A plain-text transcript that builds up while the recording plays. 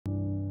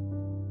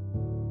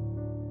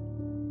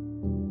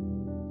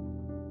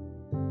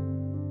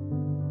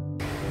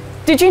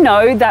Did you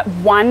know that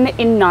 1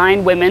 in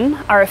 9 women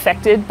are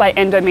affected by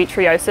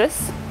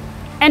endometriosis?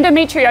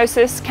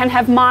 Endometriosis can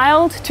have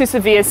mild to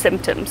severe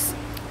symptoms,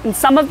 and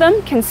some of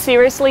them can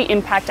seriously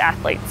impact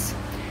athletes,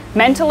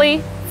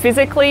 mentally,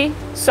 physically,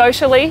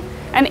 socially,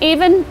 and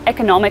even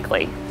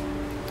economically.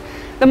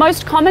 The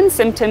most common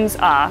symptoms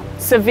are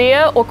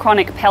severe or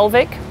chronic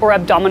pelvic or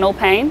abdominal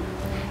pain,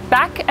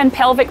 back and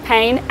pelvic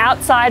pain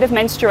outside of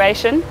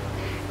menstruation,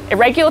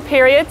 irregular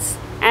periods,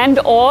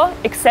 and/or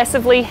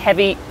excessively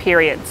heavy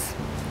periods.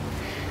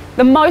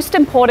 The most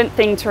important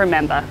thing to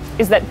remember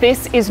is that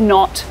this is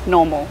not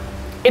normal.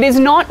 It is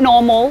not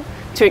normal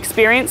to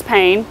experience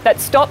pain that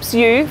stops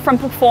you from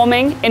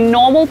performing in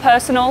normal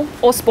personal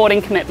or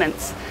sporting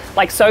commitments,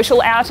 like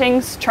social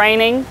outings,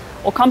 training,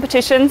 or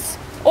competitions,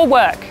 or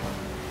work.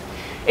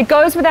 It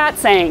goes without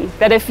saying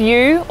that if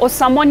you or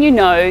someone you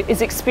know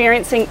is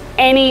experiencing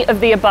any of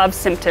the above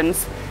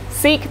symptoms,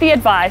 seek the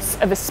advice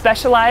of a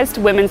specialised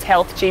women's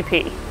health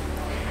GP.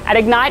 At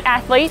Ignite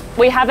Athlete,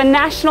 we have a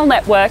national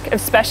network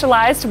of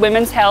specialised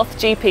women's health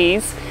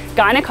GPs,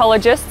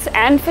 gynaecologists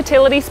and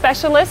fertility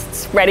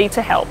specialists ready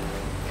to help.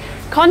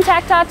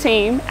 Contact our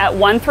team at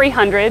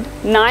 1300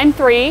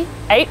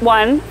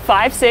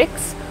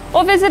 938156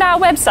 or visit our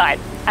website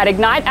at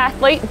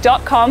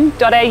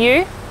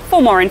igniteathlete.com.au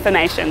for more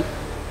information.